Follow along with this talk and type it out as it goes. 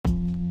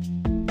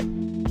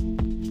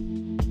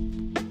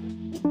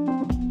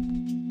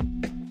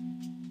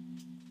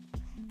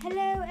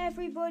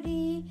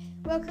everybody,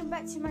 welcome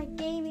back to my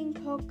gaming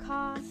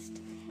podcast,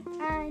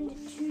 and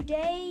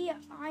today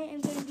I am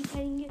going to be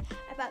telling you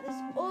about this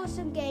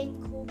awesome game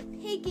called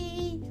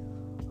Piggy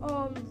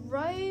on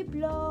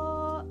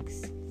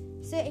Roblox.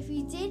 So if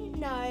you didn't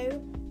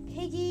know,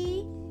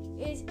 Piggy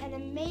is an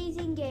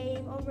amazing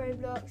game on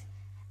Roblox,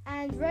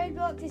 and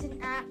Roblox is an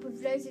app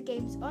with loads of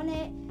games on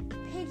it.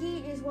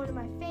 Piggy is one of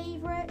my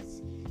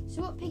favourites.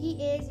 So what Piggy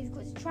is, you've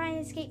got to try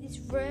and escape this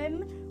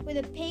room with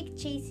a pig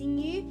chasing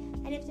you,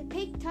 and if the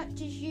pig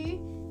touches you,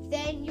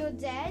 then you're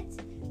dead.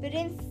 But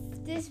in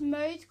this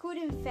mode called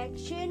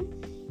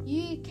infection,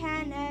 you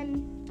can,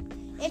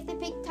 if the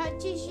pig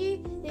touches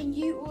you, then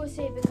you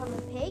also become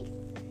a pig.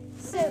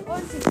 So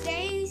on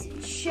today's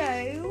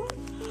show,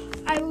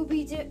 I will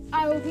be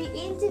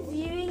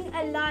interviewing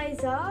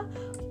Eliza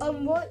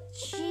on what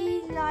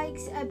she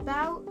likes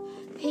about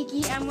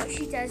Piggy and what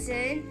she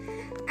doesn't,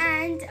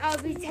 and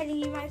I'll be telling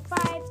you my 5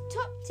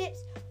 top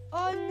tips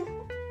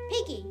on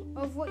Piggy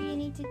of what you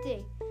need to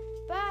do.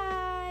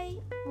 Bye.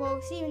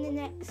 We'll see you in the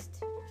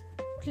next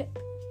clip.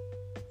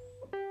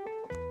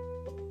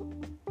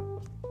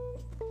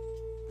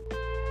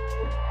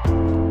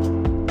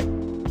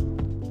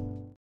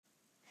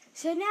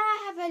 So now I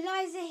have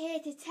Eliza here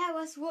to tell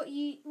us what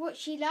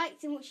she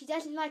likes and what she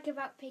doesn't like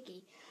about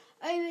Piggy.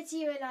 Over to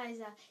you,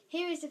 Eliza.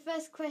 Here is the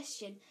first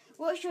question.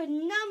 What's your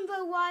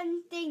number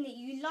one thing that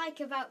you like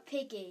about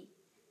Piggy?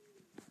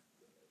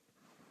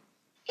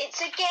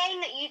 It's a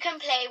game that you can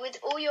play with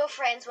all your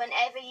friends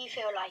whenever you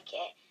feel like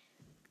it.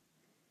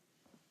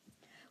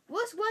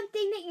 What's one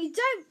thing that you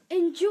don't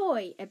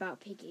enjoy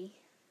about Piggy?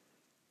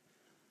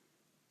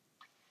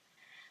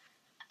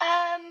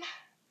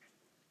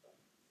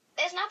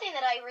 There's nothing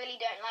that I really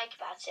don't like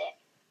about it.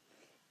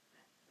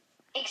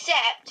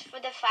 Except for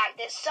the fact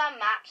that some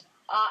maps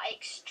are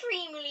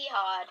extremely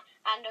hard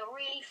and are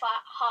really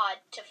hard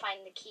to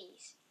find the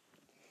keys.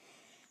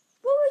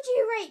 What would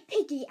you rate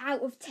Piggy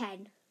out of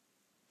 10?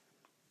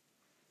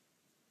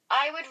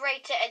 I would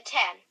rate it a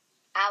 10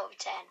 out of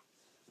 10.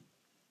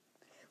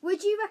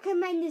 Would you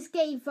recommend this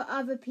game for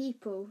other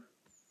people?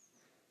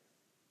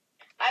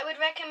 I would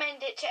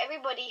recommend it to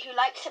everybody who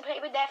likes to play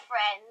with their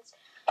friends,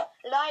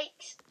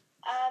 likes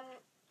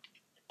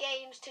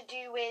games to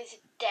do with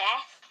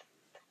death,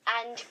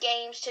 and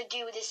games to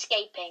do with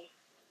escaping.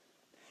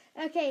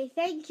 Okay,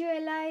 thank you,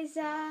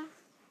 Eliza.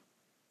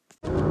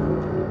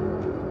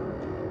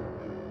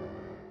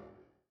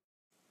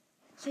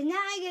 So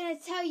now I'm going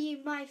to tell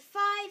you my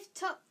 5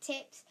 top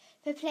tips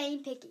for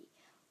playing Piggy.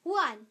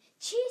 1.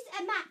 Choose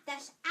a map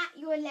that's at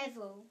your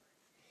level.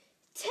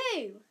 2.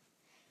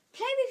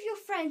 Play with your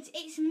friends.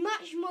 It's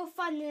much more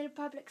fun than a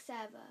public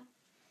server.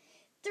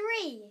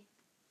 3.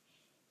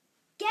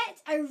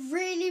 Get a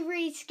really,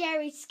 really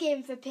scary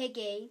skin for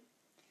Piggy.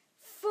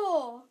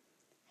 4.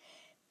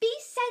 Be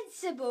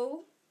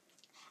sensible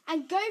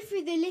and go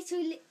through the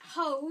little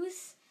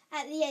holes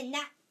at the end.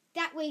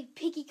 That way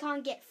Piggy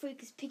can't get through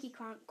because Piggy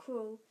can't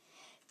crawl.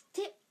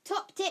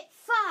 Top tip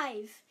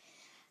 5.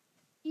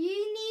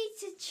 You need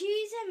to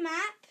choose a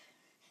map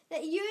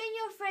that you and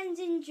your friends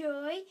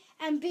enjoy,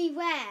 and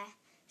beware,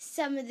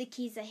 some of the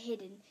keys are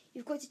hidden.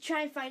 You've got to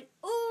try and find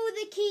all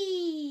the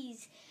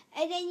keys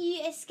and then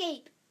you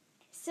escape.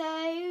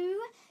 So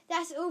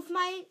that's all for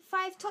my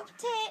 5 top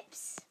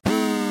tips.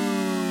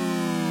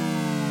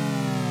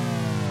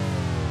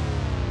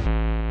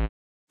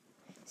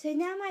 So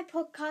now my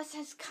podcast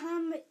has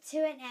come to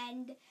an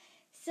end.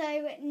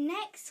 So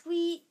next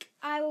week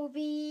I will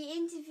be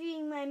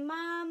interviewing my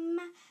mum,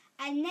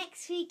 and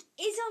next week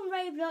is on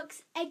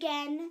Roblox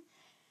again.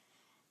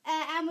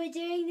 And we're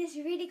doing this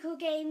really cool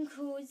game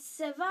called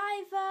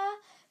Survivor.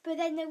 But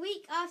then the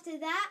week after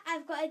that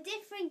I've got a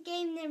different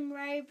game than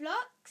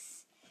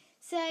Roblox.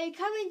 So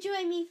come and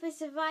join me for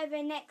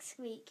Survivor next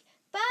week.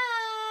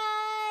 Bye!